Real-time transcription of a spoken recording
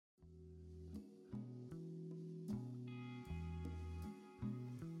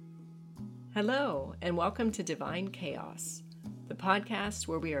Hello, and welcome to Divine Chaos, the podcast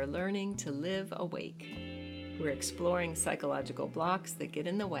where we are learning to live awake. We're exploring psychological blocks that get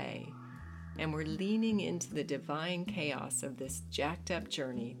in the way, and we're leaning into the divine chaos of this jacked up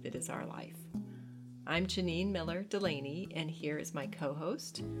journey that is our life. I'm Janine Miller Delaney, and here is my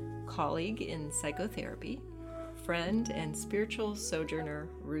co-host, colleague in psychotherapy, friend and spiritual sojourner,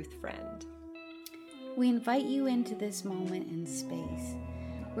 Ruth Friend. We invite you into this moment in space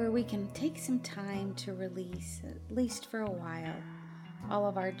where we can take some time to release, at least for a while, all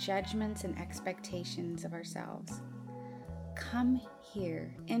of our judgments and expectations of ourselves. Come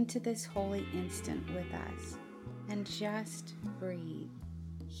here into this holy instant with us and just breathe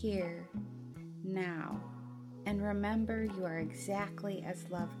here, now, and remember you are exactly as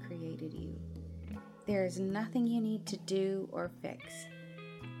love created you. There is nothing you need to do or fix.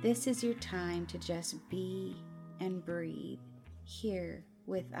 This is your time to just be and breathe here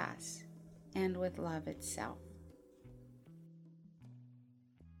with us and with love itself.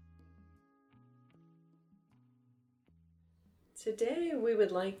 Today we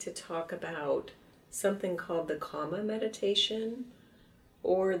would like to talk about something called the Karma meditation,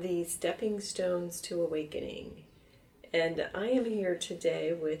 or the stepping stones to awakening. And I am here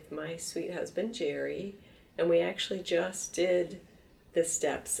today with my sweet husband Jerry, and we actually just did the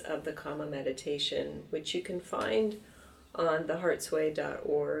steps of the Karma meditation, which you can find on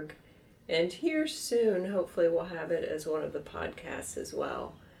theheartsway.org. And here soon, hopefully we'll have it as one of the podcasts as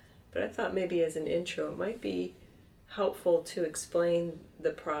well. But I thought maybe as an intro, it might be helpful to explain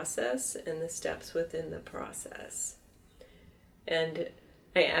the process and the steps within the process. And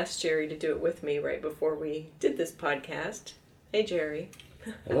I asked Jerry to do it with me right before we did this podcast. Hey, Jerry.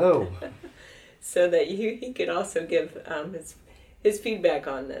 Hello. So that he could also give his feedback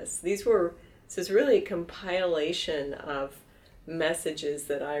on this. This is really a compilation of messages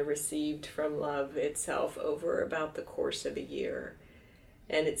that I received from love itself over about the course of a year.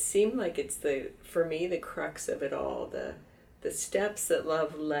 And it seemed like it's for me, the crux of it all, the steps that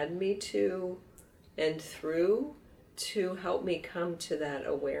love led me to and through to help me come to that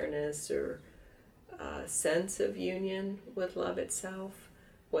awareness or sense of union with love itself,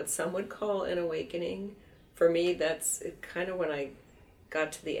 what some would call an awakening. For me, that's kind of when I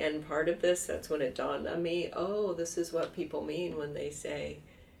got to the end part of this, that's when it dawned on me, oh, this is what people mean when they say,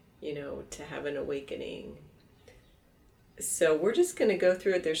 to have an awakening. So we're just going to go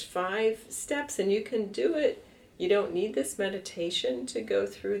through it. There's 5 steps, and you can do it. You don't need this meditation to go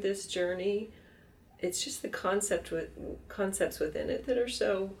through this journey. It's just the concepts within it that are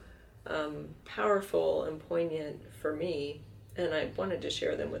so powerful and poignant for me, and I wanted to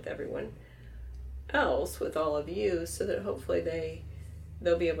share them with everyone else, with all of you, so that hopefully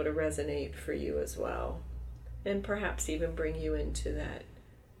they'll be able to resonate for you as well, and perhaps even bring you into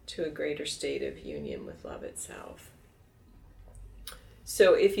a greater state of union with love itself.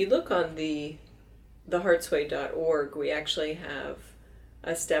 So if you look on theheartsway.org, we actually have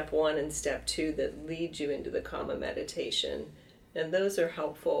a step 1 and step 2 that lead you into the Karma meditation, and those are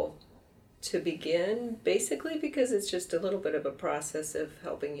helpful to begin, basically because it's just a little bit of a process of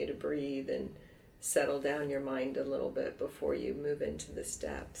helping you to breathe and settle down your mind a little bit before you move into the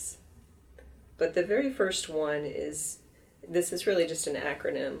steps. But the very first one this is really just an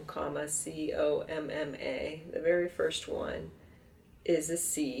acronym, comma, C-O-M-M-A. The very first one is a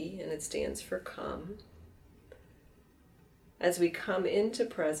C, and it stands for come. As we come into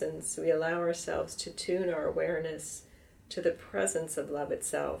presence, we allow ourselves to tune our awareness to the presence of love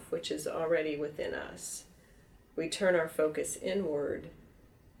itself, which is already within us. We turn our focus inward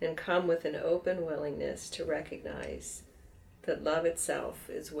and come with an open willingness to recognize that love itself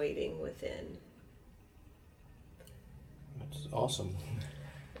is waiting within. That's awesome.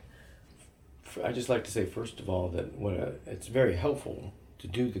 I'd just like to say, first of all, that it's very helpful to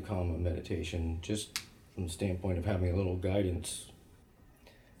do the Karma meditation just from the standpoint of having a little guidance.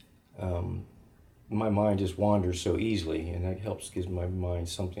 My mind just wanders so easily, and that gives my mind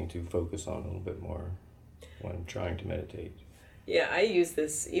something to focus on a little bit more when I'm trying to meditate. Yeah, I use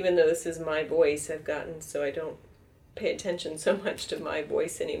this, even though this is my voice, I've gotten so I don't pay attention so much to my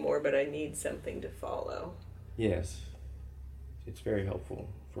voice anymore, but I need something to follow. Yes, it's very helpful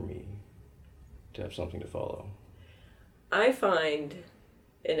for me to have something to follow. I find,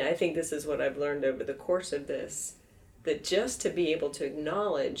 and I think this is what I've learned over the course of this, that just to be able to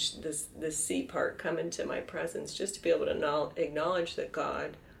acknowledge this C part, come into my presence, just to be able to acknowledge that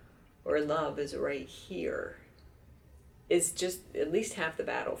God or love is right here, is just at least half the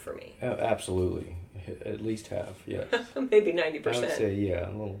battle for me. Absolutely. At least half, yes. Maybe 90%. I would say, yeah,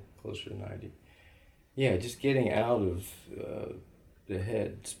 a little closer to 90. Yeah, just getting out of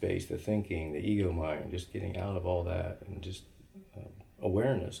head space, the thinking, the ego mind, just getting out of all that and just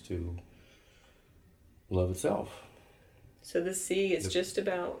awareness to love itself. So the C is just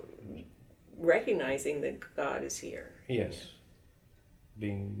about recognizing that God is here. Yes. Yeah.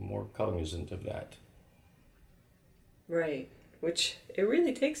 Being more cognizant of that. Right. Which it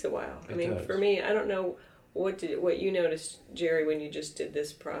really takes a while. It does. For me, I don't know what you noticed, Jerry, when you just did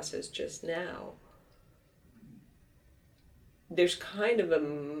this process just now. There's kind of a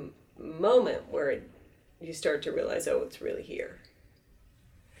moment where you start to realize, oh, it's really here.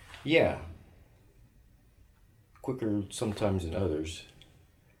 Yeah. Quicker sometimes than others.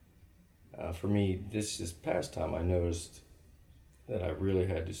 For me, this past time, I noticed that I really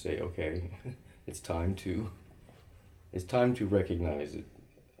had to say, okay, it's time to recognize that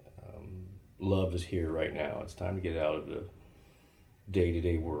love is here right now. It's time to get out of the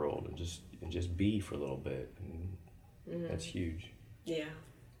day-to-day world and just be for a little bit. And that's huge. Yeah.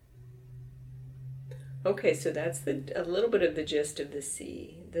 Okay, so that's a little bit of the gist of the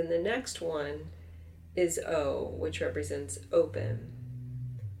C. Then the next one is O, which represents open.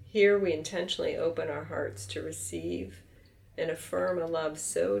 Here we intentionally open our hearts to receive and affirm a love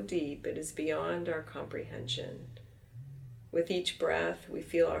so deep it is beyond our comprehension. With each breath, we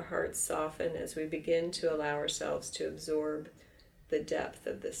feel our hearts soften as we begin to allow ourselves to absorb the depth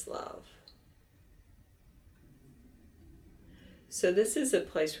of this love. So this is a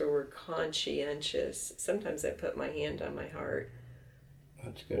place where we're conscientious. Sometimes I put my hand on my heart.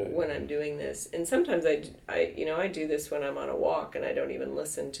 That's good. When I'm doing this. And sometimes I do this when I'm on a walk and I don't even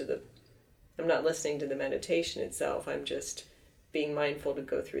I'm not listening to the meditation itself. I'm just being mindful to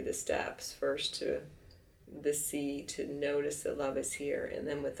go through the steps. First to the C, to notice that love is here. And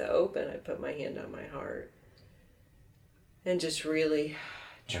then with the open, I put my hand on my heart. And just really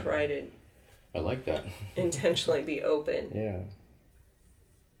try to... I like that. intentionally be open. Yeah.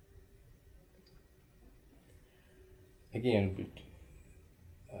 Again,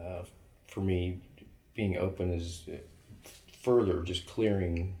 for me, being open is further just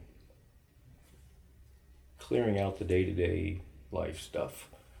clearing out the day-to-day life stuff,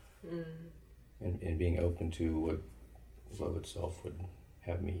 and being open to what love itself would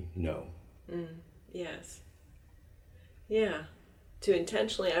have me know. Yes. Yeah. To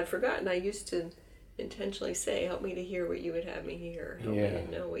intentionally, I've forgotten, I used to intentionally say, help me to hear what you would have me hear. Help me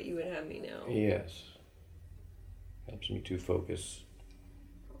to know what you would have me know. Yes. Helps me to focus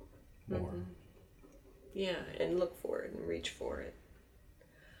more. Yeah, and look for it and reach for it.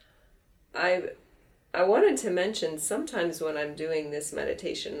 I wanted to mention sometimes when I'm doing this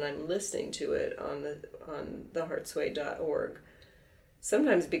meditation and I'm listening to it on theheartsway.org,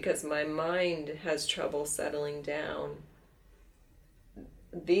 sometimes because my mind has trouble settling down,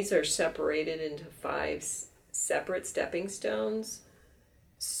 these are separated into 5 separate stepping stones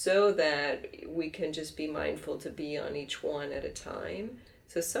so that we can just be mindful to be on each one at a time.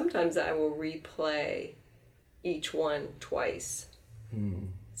 So sometimes I will replay each one twice.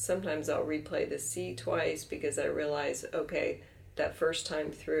 Sometimes I'll replay the C twice because I realize, okay, that first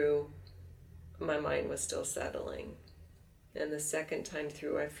time through, my mind was still settling. And the second time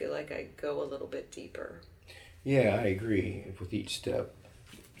through, I feel like I go a little bit deeper. Yeah, I agree. With each step,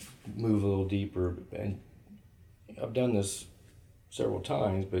 move a little deeper. And I've done this several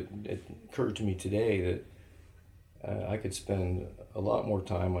times, but it occurred to me today that I could spend a lot more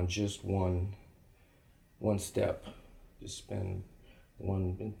time on just one step. Just spend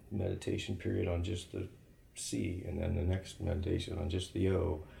one meditation period on just the C, and then the next meditation on just the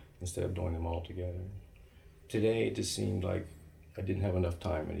O, instead of doing them all together. Today, it just seemed like I didn't have enough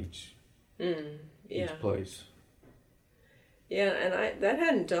time in each place. Yeah, and that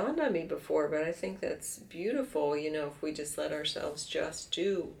hadn't dawned on me before, but I think that's beautiful, if we just let ourselves just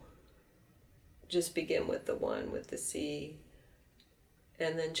begin with the one, with the C,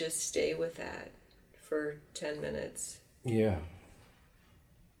 and then just stay with that for 10 minutes. Yeah.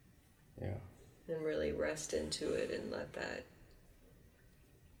 Yeah. And really rest into it and let that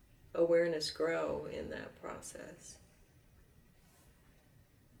awareness grow in that process.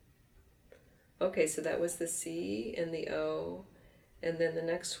 Okay, so that was the C and the O. And then the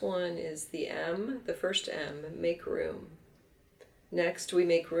next one is the M, the first M, make room. Next, we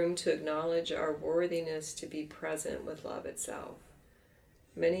make room to acknowledge our worthiness to be present with love itself.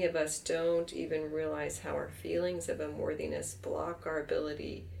 Many of us don't even realize how our feelings of unworthiness block our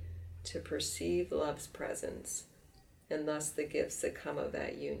ability to perceive love's presence, and thus the gifts that come of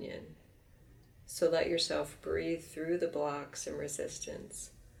that union. So let yourself breathe through the blocks and resistance.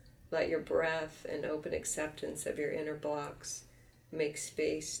 Let your breath and open acceptance of your inner blocks make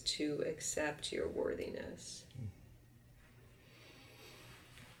space to accept your worthiness.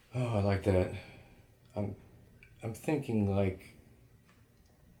 Oh, I like that. I'm thinking like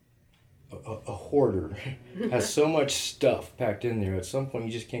a hoarder has so much stuff packed in there. At some point,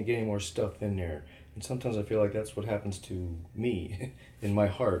 you just can't get any more stuff in there. And sometimes I feel like that's what happens to me in my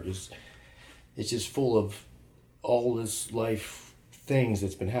heart. It's just full of all this life things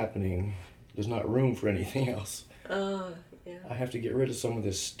that's been happening. There's not room for anything else. Yeah. I have to get rid of some of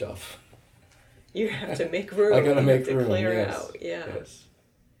this stuff. You have to make room. I gotta make room. room. Clear Yes. out. Yeah. Yes.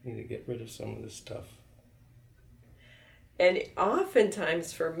 I need to get rid of some of this stuff. And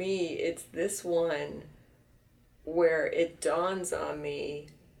oftentimes for me, it's this one where it dawns on me,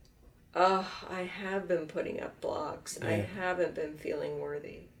 oh, I have been putting up blocks. Yeah. I haven't been feeling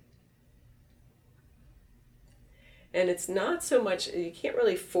worthy. And it's not so much, you can't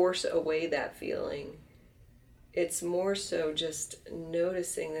really force away that feeling. It's more so just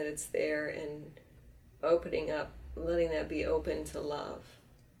noticing that it's there and opening up, letting that be open to love,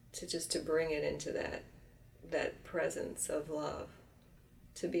 to bring it into that presence of love,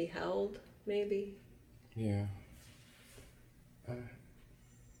 to be held, maybe. Yeah.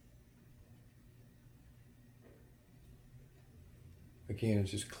 Again,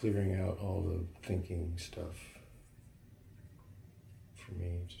 it's just clearing out all the thinking stuff. For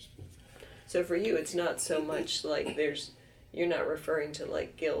me, just. So for you, it's not so much like you're not referring to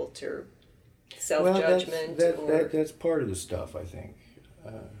like guilt or self-judgment. That's part of the stuff, I think.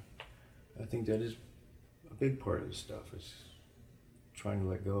 I think that is a big part of the stuff, is trying to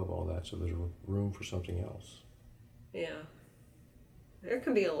let go of all that so there's room for something else. Yeah. There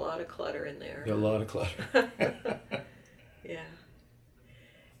can be a lot of clutter in there. A lot of clutter. Yeah.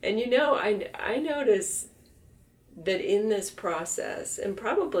 And I notice that in this process, and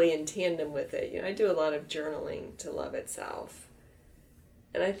probably in tandem with it, I do a lot of journaling to love itself.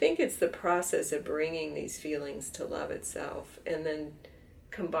 And I think it's the process of bringing these feelings to love itself and then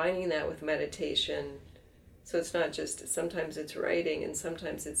combining that with meditation. So it's not just, sometimes it's writing and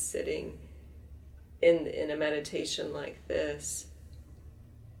sometimes it's sitting in a meditation like this,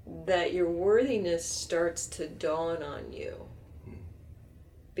 that your worthiness starts to dawn on you.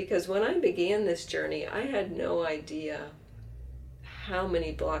 Because when I began this journey, I had no idea how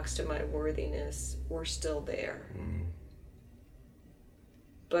many blocks to my worthiness were still there.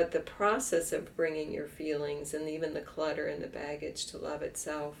 But the process of bringing your feelings and even the clutter and the baggage to love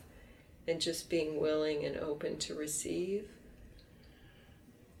itself and just being willing and open to receive,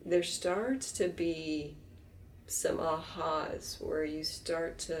 there starts to be some ahas where you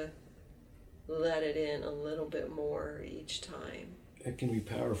start to let it in a little bit more each time. It can be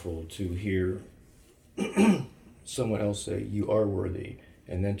powerful to hear someone else say, you are worthy,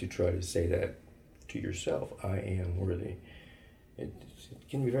 and then to try to say that to yourself, I am worthy. It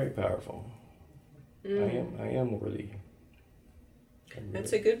can be very powerful. I am worthy.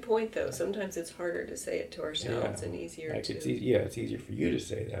 That's a good point, though. Sometimes it's harder to say it to ourselves and easier to... It's easier for you to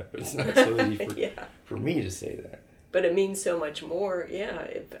say that, but it's not so easy for me to say that. But it means so much more,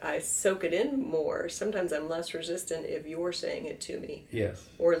 if I soak it in more. Sometimes I'm less resistant if you're saying it to me. Yes.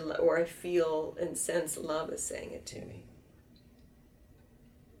 Or I feel and sense love is saying it to me.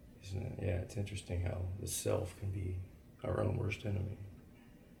 Isn't it? Yeah, it's interesting how the self can be our own worst enemy.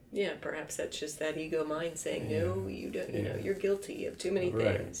 Yeah, perhaps that's just that ego mind saying, no, you don't, you're guilty of too many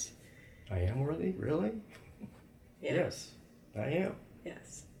things. I am worthy? Really? Yeah. Yes, I am.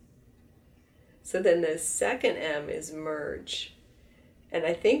 Yes. So then the second M is merge. And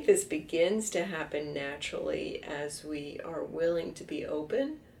I think this begins to happen naturally as we are willing to be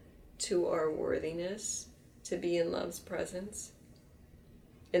open to our worthiness, to be in love's presence.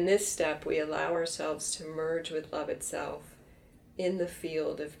 In this step, we allow ourselves to merge with love itself in the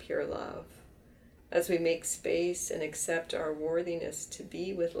field of pure love. As we make space and accept our worthiness to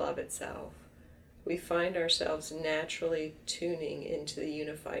be with love itself, we find ourselves naturally tuning into the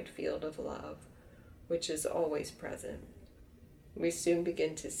unified field of love, which is always present. We soon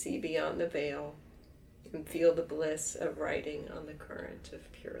begin to see beyond the veil and feel the bliss of riding on the current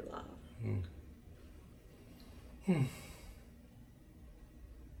of pure love.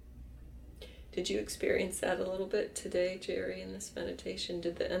 Did you experience that a little bit today, Jerry, in this meditation?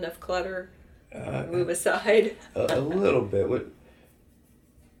 Did enough clutter move aside? a little bit.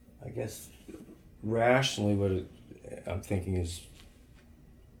 I guess rationally I'm thinking is,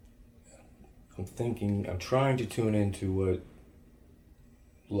 I'm trying to tune into what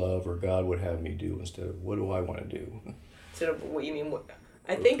love or God would have me do instead of what do I want to do. Instead of what you mean?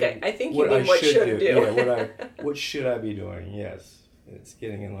 I think you mean what should do. Yeah, what should I be doing? Yes, it's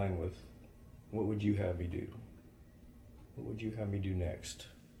getting in line with what would you have me do? What would you have me do next?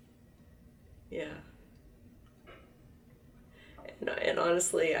 Yeah. And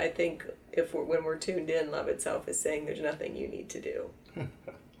honestly, I think when we're tuned in, love itself is saying there's nothing you need to do. That's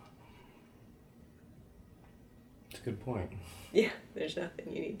a good point. Yeah, there's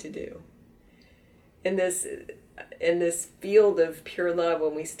nothing you need to do. In this field of pure love,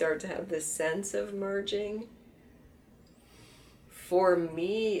 when we start to have this sense of merging, for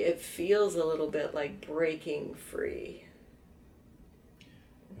me, it feels a little bit like breaking free.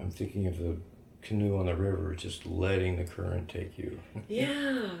 I'm thinking of the canoe on the river, just letting the current take you.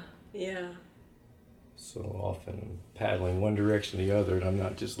 Yeah. So often I'm paddling one direction or the other, and I'm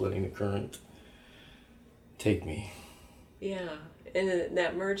not just letting the current take me. Yeah. And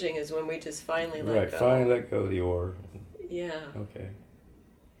that merging is when we just finally let go. Right, finally let go of the oar. Yeah. Okay.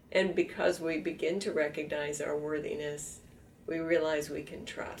 And because we begin to recognize our worthiness, we realize we can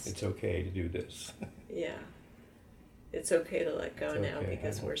trust. It's okay to do this. Yeah. It's okay to let go It's now okay.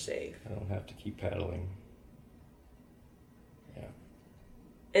 because we're safe. I don't have to keep paddling. Yeah.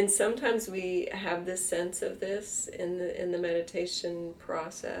 And sometimes we have this sense of this in the meditation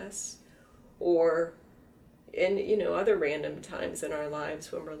process, or in other random times in our lives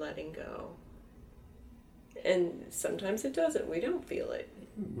when we're letting go. And sometimes it doesn't. We don't feel it.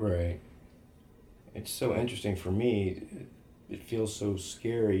 Right. It's so interesting for me. It feels so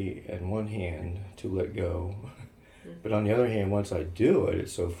scary on one hand to let go, but on the other hand, once I do it,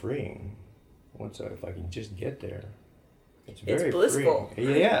 it's so freeing. If I can just get there, it's very blissful.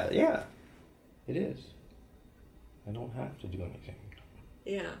 freeing. Yeah, it is. I don't have to do anything.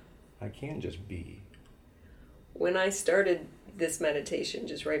 Yeah. I can just be. When I started this meditation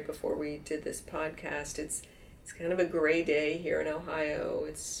just right before we did this podcast, it's kind of a gray day here in Ohio.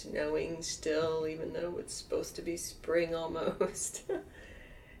 It's snowing still, even though it's supposed to be spring almost.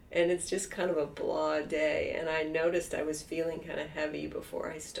 And it's just kind of a blah day. And I noticed I was feeling kind of heavy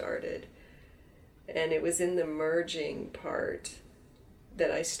before I started. And it was in the merging part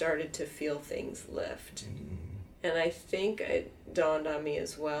that I started to feel things lift. Mm-hmm. And I think it dawned on me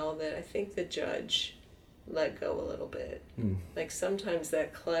as well that I think the judge let go a little bit. Like sometimes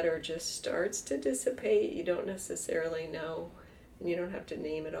that clutter just starts to dissipate. You don't necessarily know, and you don't have to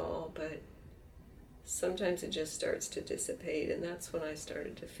name it all, but sometimes it just starts to dissipate, and that's when I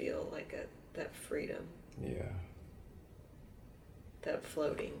started to feel like that freedom. Yeah. That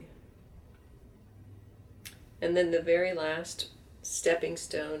floating. And then the very last stepping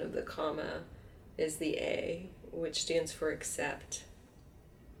stone of the comma is the A, which stands for accept.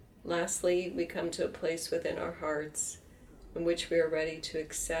 Lastly, we come to a place within our hearts in which we are ready to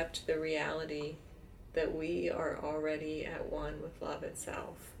accept the reality that we are already at one with love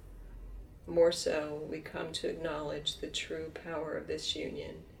itself. More so, we come to acknowledge the true power of this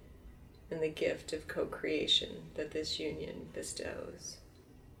union and the gift of co-creation that this union bestows.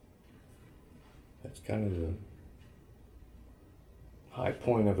 That's kind of the high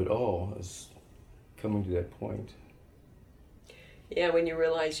point of it all, is coming to that point. Yeah, when you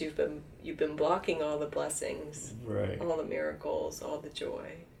realize you've been blocking all the blessings, right, all the miracles, all the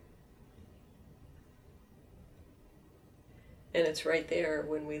joy. And it's right there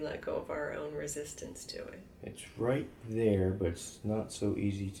when we let go of our own resistance to it. It's right there, but it's not so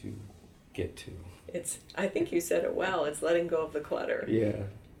easy to get to. I think you said it well, it's letting go of the clutter. Yeah.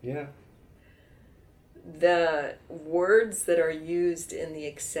 The words that are used in the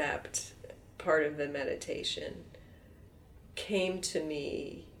accept part of the meditation came to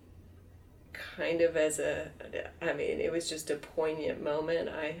me kind of as it was just a poignant moment.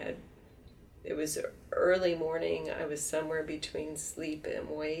 It was early morning, I was somewhere between sleep and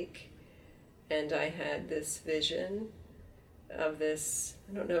wake, and I had this vision of this,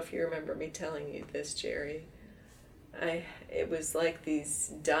 I don't know if you remember me telling you this, Jerry. It was like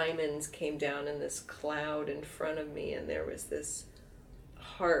these diamonds came down in this cloud in front of me, and there was this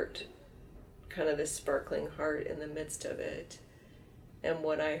heart, kind of this sparkling heart in the midst of it. And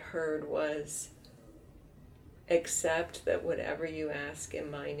what I heard was, accept that whatever you ask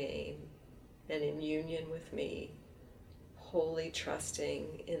in my name and in union with me, wholly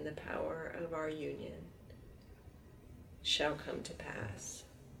trusting in the power of our union, shall come to pass.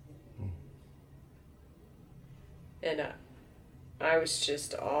 And I was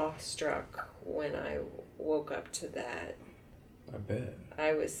just awestruck when I woke up to that. I bet.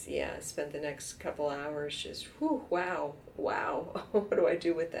 I spent the next couple hours just, wow, what do I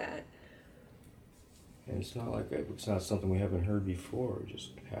do with that? And it's not something we haven't heard before,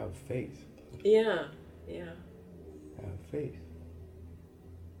 just have faith. Yeah. Have faith.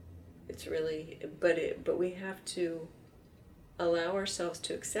 It's really, but we have to allow ourselves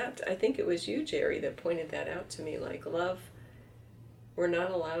to accept. I think it was you, Jerry, that pointed that out to me, like love, we're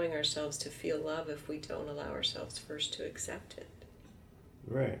not allowing ourselves to feel love if we don't allow ourselves first to accept it.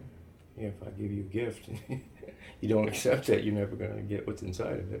 Right. Yeah, if I give you a gift, you don't accept that, you're never going to get what's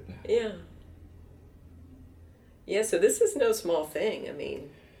inside of it. Yeah. Yeah, so this is no small thing. I mean,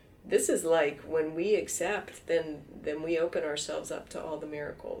 this is like when we accept, then we open ourselves up to all the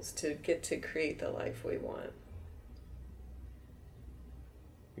miracles to get to create the life we want.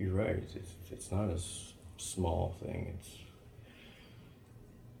 You're right. It's not a small thing.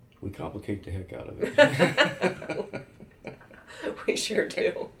 We complicate the heck out of it. We sure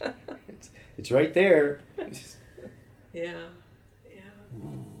do. It's right there. Yeah.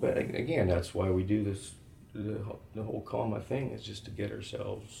 But again, that's why we do this. The whole Karma thing is just to get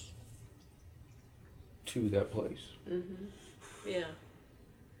ourselves to that place. Mm-hmm. Yeah.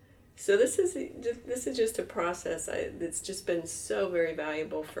 So this is just a process that's just been so very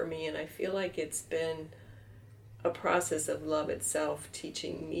valuable for me, and I feel like it's been a process of love itself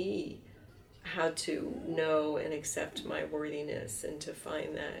teaching me how to know and accept my worthiness, and to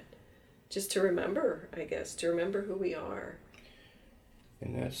find that, just to remember, I guess, to remember who we are.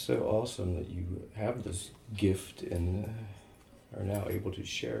 And that's so awesome that you have this gift and are now able to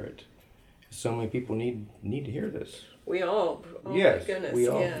share it. So many people need to hear this. We all, oh yes, my goodness, we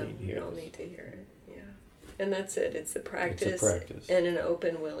all yeah, need to hear we all this. need to hear it, yeah. And that's it. It's a practice, It's a practice. And an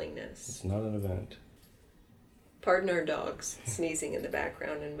open willingness. It's not an event. Pardon our dogs sneezing in the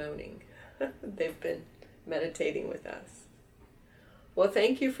background and moaning. They've been meditating with us. Well,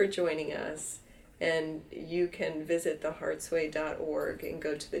 thank you for joining us. And you can visit theheartsway.org and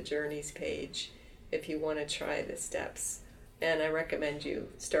go to the Journeys page if you want to try the steps. And I recommend you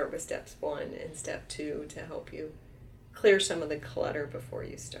start with steps 1 and step 2 to help you clear some of the clutter before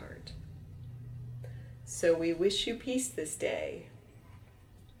you start. So we wish you peace this day.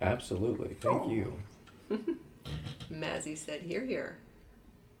 Absolutely. Thank you. Mazzy said, hear, hear.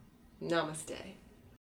 Namaste.